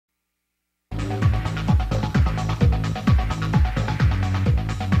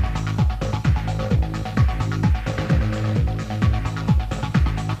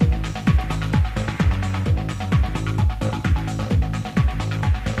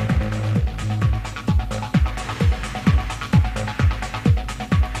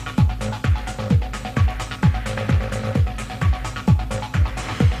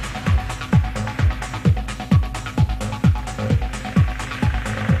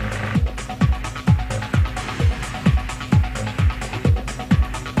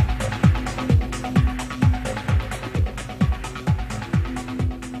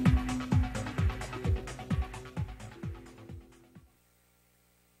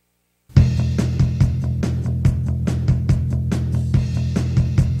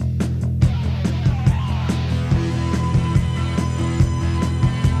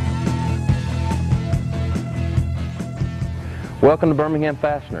Welcome to Birmingham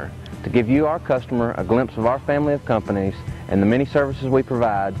Fastener. To give you, our customer, a glimpse of our family of companies and the many services we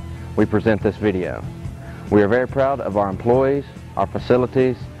provide, we present this video. We are very proud of our employees, our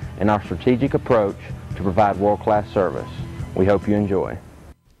facilities, and our strategic approach to provide world-class service. We hope you enjoy.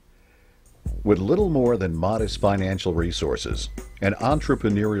 With little more than modest financial resources, an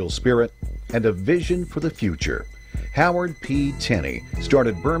entrepreneurial spirit, and a vision for the future, Howard P. Tenney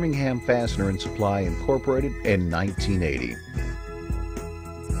started Birmingham Fastener and Supply Incorporated in 1980.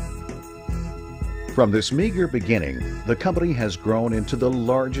 From this meager beginning, the company has grown into the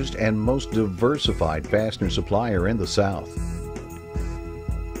largest and most diversified fastener supplier in the South.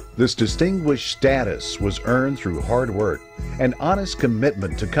 This distinguished status was earned through hard work, an honest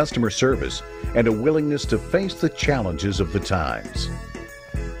commitment to customer service, and a willingness to face the challenges of the times.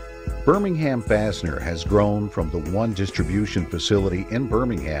 Birmingham Fastener has grown from the one distribution facility in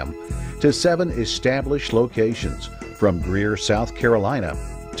Birmingham to 7 established locations, from Greer, South Carolina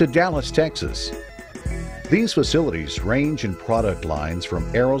to Dallas, Texas. These facilities range in product lines from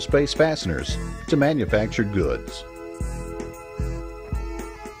aerospace fasteners to manufactured goods.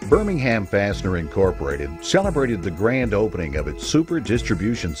 Birmingham Fastener Incorporated celebrated the grand opening of its Super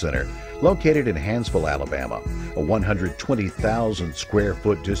Distribution Center located in Hansville, Alabama, a 120,000 square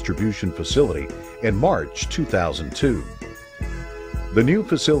foot distribution facility, in March 2002. The new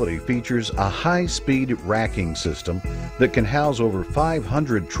facility features a high-speed racking system that can house over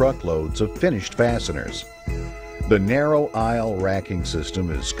 500 truckloads of finished fasteners. The narrow aisle racking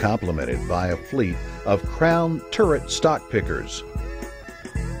system is complemented by a fleet of Crown turret stock pickers.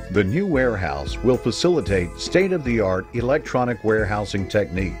 The new warehouse will facilitate state-of-the-art electronic warehousing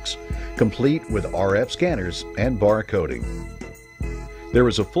techniques, complete with RF scanners and barcoding. There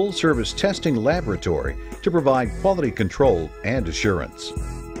is a full-service testing laboratory to provide quality control and assurance.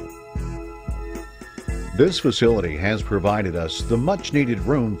 This facility has provided us the much-needed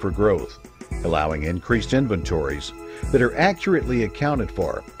room for growth, allowing increased inventories that are accurately accounted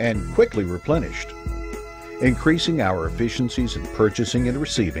for and quickly replenished. Increasing our efficiencies in purchasing and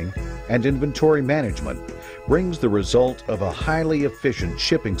receiving and inventory management brings the result of a highly efficient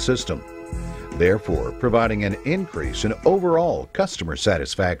shipping system, therefore providing an increase in overall customer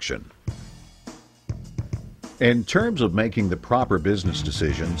satisfaction. In terms of making the proper business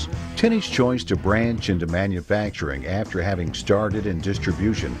decisions, Tenney's choice to branch into manufacturing after having started in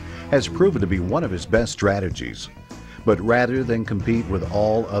distribution has proven to be one of his best strategies. But rather than compete with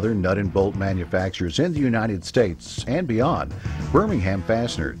all other nut and bolt manufacturers in the United States and beyond, Birmingham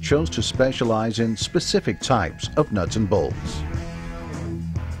Fastener chose to specialize in specific types of nuts and bolts.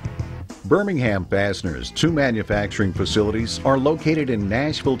 Birmingham Fastener's 2 manufacturing facilities are located in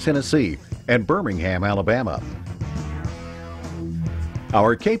Nashville, Tennessee and Birmingham, Alabama.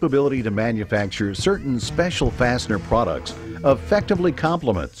 Our capability to manufacture certain special fastener products effectively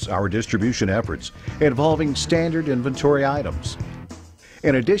complements our distribution efforts involving standard inventory items.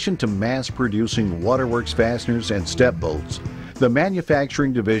 In addition to mass-producing waterworks fasteners and step bolts, the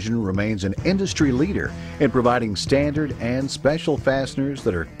manufacturing division remains an industry leader in providing standard and special fasteners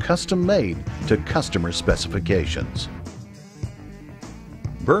that are custom-made to customer specifications.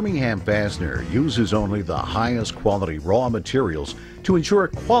 Birmingham Fastener uses only the highest quality raw materials to ensure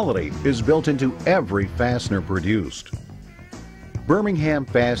quality is built into every fastener produced. Birmingham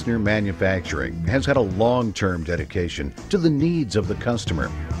Fastener Manufacturing has had a long-term dedication to the needs of the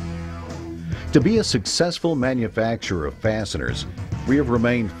customer. To be a successful manufacturer of fasteners, we have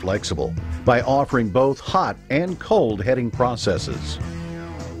remained flexible by offering both hot and cold heading processes.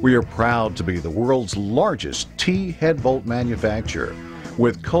 We are proud to be the world's largest T-head bolt manufacturer,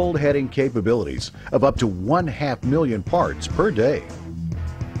 with cold heading capabilities of up to 1,500,000 parts per day.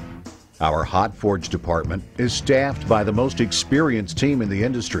 Our hot forge department is staffed by the most experienced team in the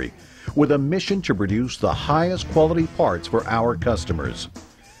industry, with a mission to produce the highest quality parts for our customers.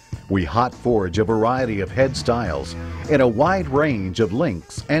 We hot forge a variety of head styles in a wide range of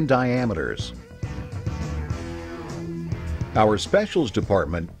lengths and diameters. Our specials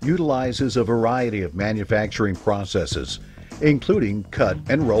department utilizes a variety of manufacturing processes, including cut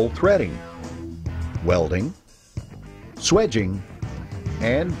and roll threading, welding, swedging,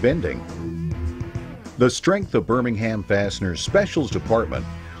 and bending. The strength of Birmingham Fastener's Specials Department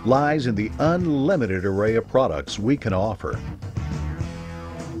lies in the unlimited array of products we can offer.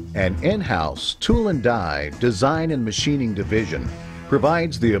 An in-house tool and die design and machining division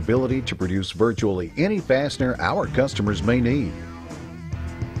provides the ability to produce virtually any fastener our customers may need.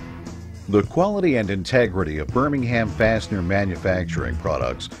 The quality and integrity of Birmingham Fastener manufacturing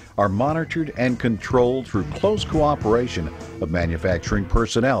products are monitored and controlled through close cooperation of manufacturing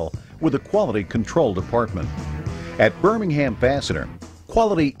personnel with the Quality Control Department. At Birmingham Fastener,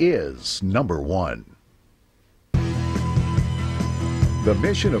 quality is number one. The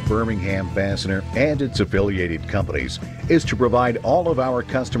mission of Birmingham Fastener and its affiliated companies is to provide all of our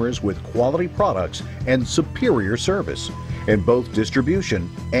customers with quality products and superior service in both distribution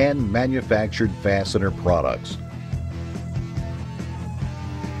and manufactured fastener products.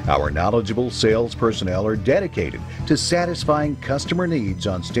 Our knowledgeable sales personnel are dedicated to satisfying customer needs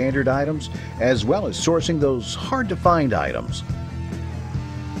on standard items as well as sourcing those hard-to-find items.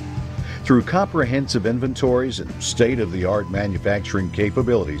 Through comprehensive inventories and state-of-the-art manufacturing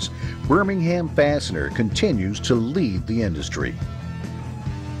capabilities, Birmingham Fastener continues to lead the industry.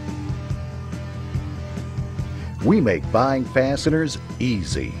 We make buying fasteners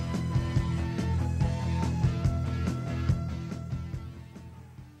easy.